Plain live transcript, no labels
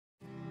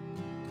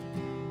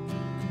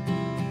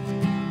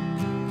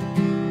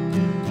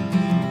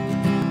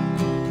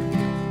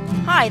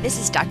Hi, this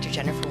is Dr.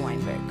 Jennifer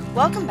Weinberg.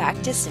 Welcome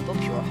back to Simple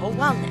Pure Whole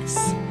Wellness.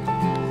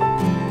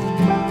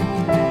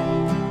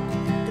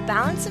 The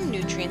balance of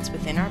nutrients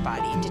within our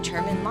body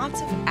determine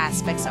lots of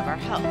aspects of our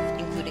health,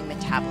 including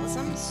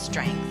metabolism,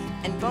 strength,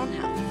 and bone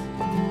health.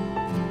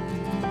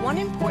 One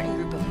important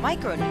group of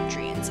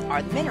micronutrients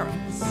are the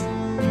minerals.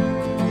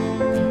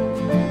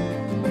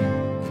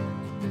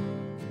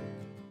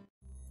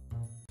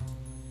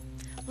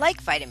 Like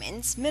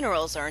vitamins,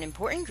 minerals are an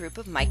important group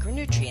of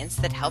micronutrients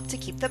that help to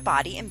keep the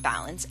body in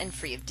balance and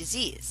free of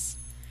disease.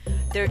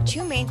 There are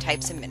two main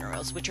types of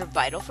minerals which are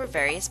vital for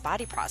various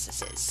body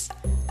processes.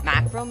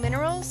 Macro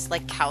minerals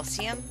like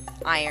calcium,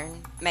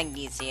 iron,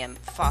 magnesium,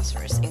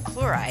 phosphorus, and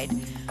chloride,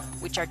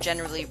 which are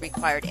generally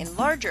required in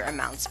larger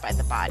amounts by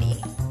the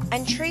body,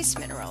 and trace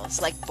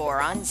minerals like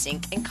boron,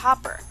 zinc, and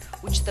copper,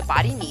 which the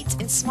body needs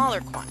in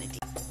smaller quantities.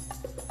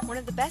 One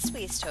of the best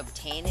ways to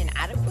obtain an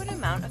adequate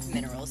amount of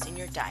minerals in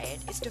your diet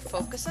is to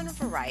focus on a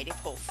variety of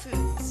whole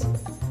foods.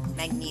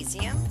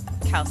 Magnesium,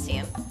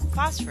 calcium,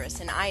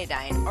 phosphorus, and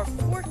iodine are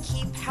four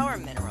key power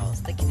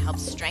minerals that can help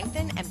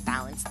strengthen and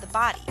balance the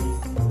body.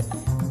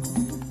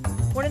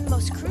 One of the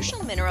most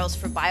crucial minerals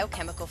for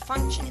biochemical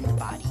function in the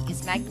body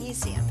is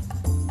magnesium.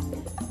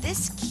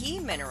 This key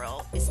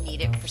mineral is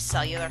needed for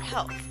cellular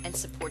health and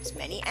supports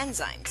many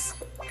enzymes.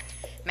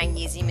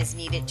 Magnesium is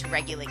needed to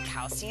regulate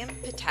calcium,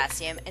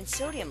 potassium, and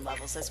sodium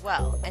levels as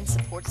well, and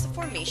supports the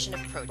formation of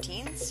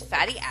proteins,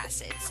 fatty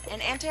acids,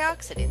 and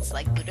antioxidants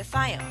like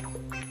glutathione.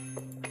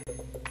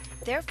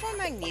 Therefore,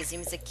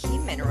 magnesium is a key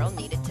mineral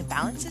needed to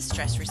balance the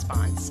stress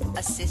response,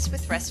 assist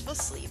with restful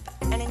sleep,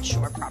 and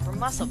ensure proper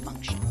muscle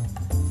function.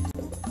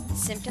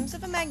 Symptoms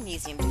of a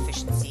magnesium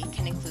deficiency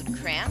can include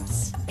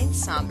cramps,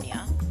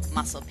 insomnia,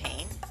 muscle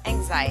pain,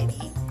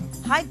 anxiety,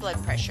 high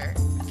blood pressure,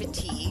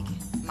 fatigue,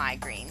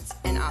 migraines,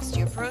 and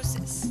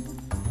osteoporosis.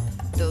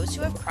 Those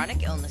who have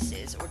chronic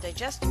illnesses or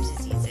digestive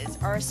diseases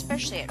are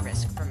especially at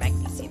risk for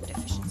magnesium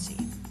deficiency.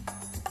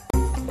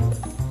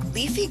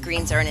 Leafy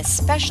greens are an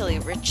especially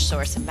rich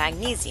source of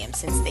magnesium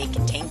since they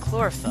contain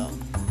chlorophyll.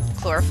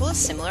 Chlorophyll is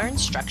similar in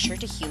structure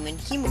to human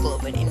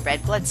hemoglobin in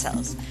red blood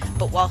cells,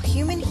 but while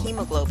human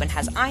hemoglobin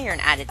has iron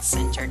at its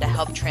center to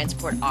help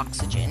transport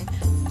oxygen,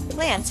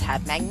 plants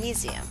have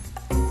magnesium.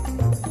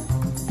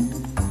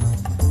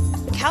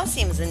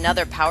 Calcium is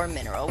another power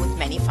mineral with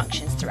many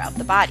functions throughout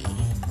the body.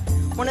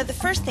 One of the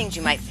first things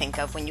you might think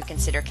of when you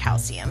consider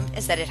calcium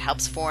is that it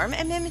helps form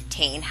and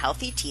maintain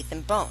healthy teeth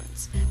and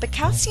bones. But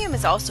calcium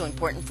is also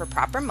important for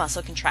proper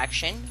muscle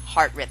contraction,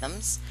 heart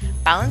rhythms,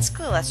 balanced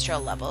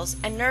cholesterol levels,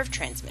 and nerve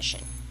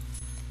transmission.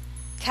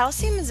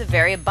 Calcium is a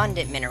very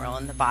abundant mineral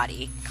in the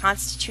body,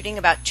 constituting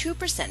about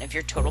 2% of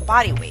your total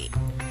body weight.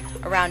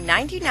 Around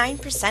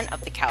 99%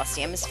 of the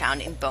calcium is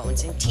found in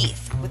bones and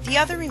teeth, with the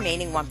other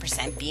remaining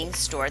 1% being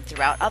stored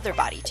throughout other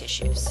body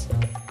tissues.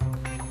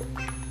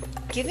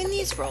 Given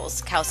these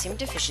roles, calcium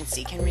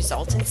deficiency can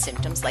result in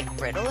symptoms like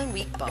brittle and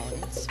weak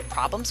bones,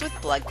 problems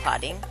with blood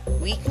clotting,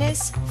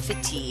 weakness,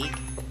 fatigue,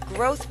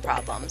 growth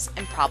problems,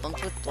 and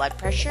problems with blood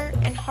pressure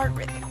and heart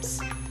rhythms.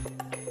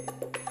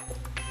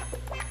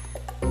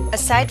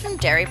 Aside from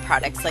dairy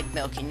products like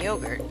milk and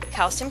yogurt,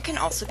 calcium can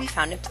also be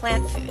found in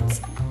plant foods,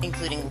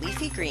 including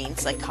leafy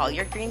greens like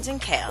collard greens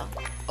and kale,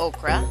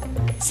 okra,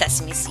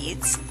 sesame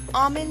seeds,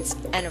 almonds,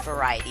 and a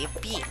variety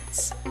of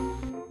beans.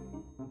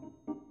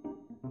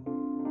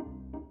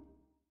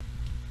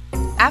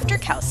 After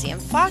calcium,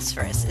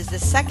 phosphorus is the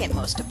second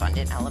most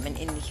abundant element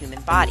in the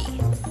human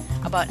body.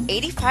 About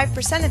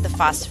 85% of the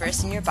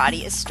phosphorus in your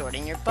body is stored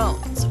in your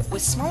bones,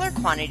 with smaller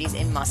quantities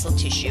in muscle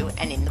tissue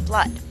and in the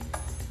blood.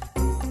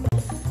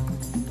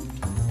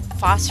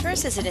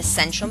 Phosphorus is an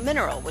essential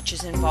mineral which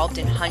is involved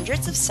in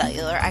hundreds of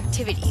cellular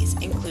activities,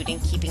 including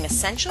keeping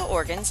essential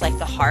organs like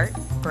the heart,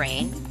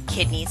 brain,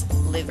 kidneys,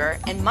 liver,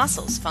 and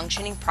muscles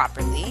functioning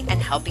properly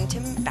and helping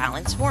to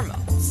balance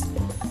hormones.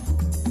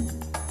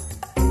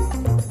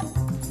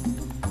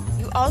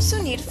 You also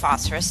need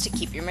phosphorus to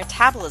keep your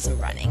metabolism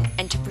running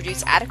and to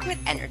produce adequate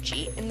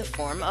energy in the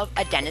form of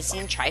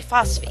adenosine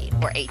triphosphate,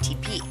 or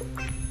ATP.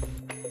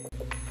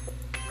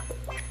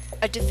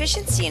 A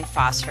deficiency in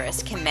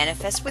phosphorus can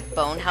manifest with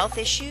bone health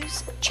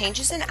issues,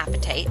 changes in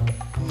appetite,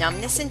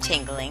 numbness and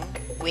tingling,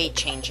 weight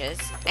changes,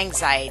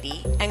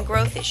 anxiety, and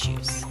growth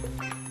issues.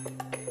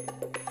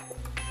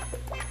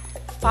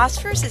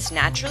 Phosphorus is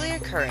naturally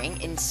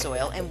occurring in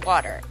soil and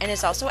water and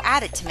is also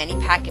added to many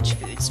packaged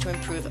foods to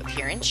improve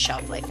appearance,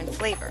 shelf life, and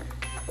flavor.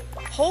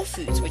 Whole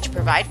foods which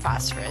provide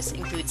phosphorus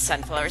include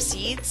sunflower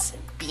seeds,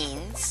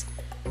 beans,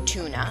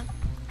 tuna,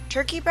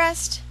 turkey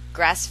breast,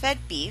 grass-fed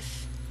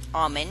beef,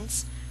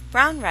 almonds,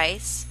 brown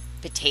rice,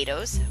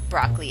 potatoes,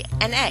 broccoli,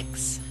 and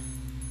eggs.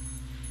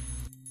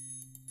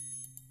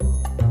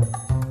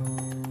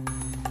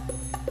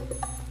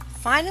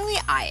 Finally,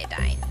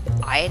 iodine.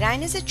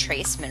 Iodine is a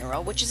trace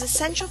mineral which is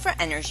essential for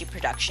energy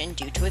production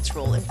due to its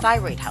role in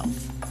thyroid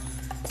health.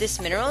 This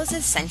mineral is an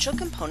essential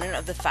component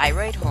of the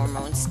thyroid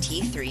hormones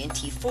T3 and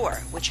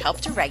T4, which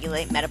help to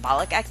regulate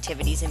metabolic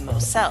activities in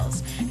most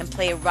cells and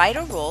play a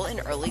vital role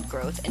in early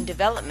growth and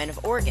development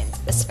of organs,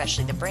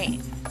 especially the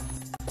brain.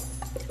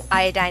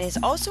 Iodine is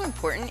also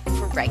important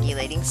for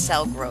regulating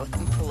cell growth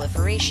and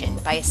proliferation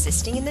by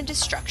assisting in the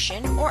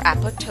destruction or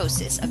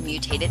apoptosis of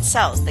mutated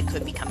cells that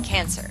could become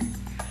cancer.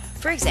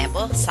 For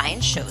example,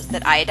 science shows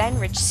that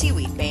iodine-rich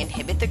seaweed may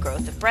inhibit the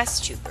growth of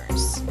breast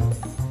tumors.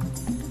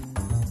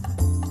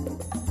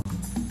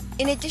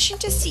 In addition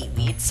to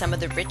seaweed, some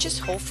of the richest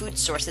whole food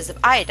sources of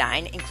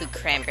iodine include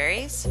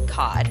cranberries,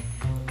 cod,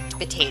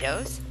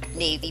 potatoes,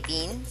 navy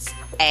beans,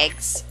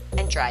 eggs,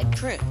 and dried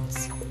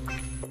prunes.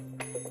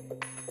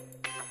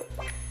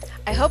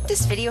 I hope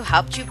this video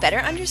helped you better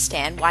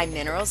understand why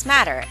minerals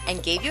matter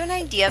and gave you an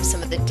idea of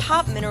some of the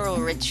top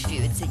mineral-rich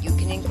foods that you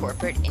can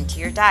incorporate into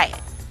your diet.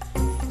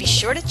 Be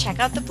sure to check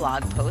out the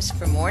blog post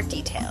for more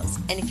details,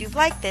 and if you've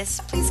liked this,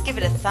 please give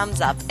it a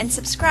thumbs up and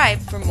subscribe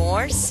for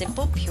more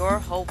simple, pure,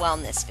 whole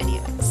wellness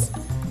videos.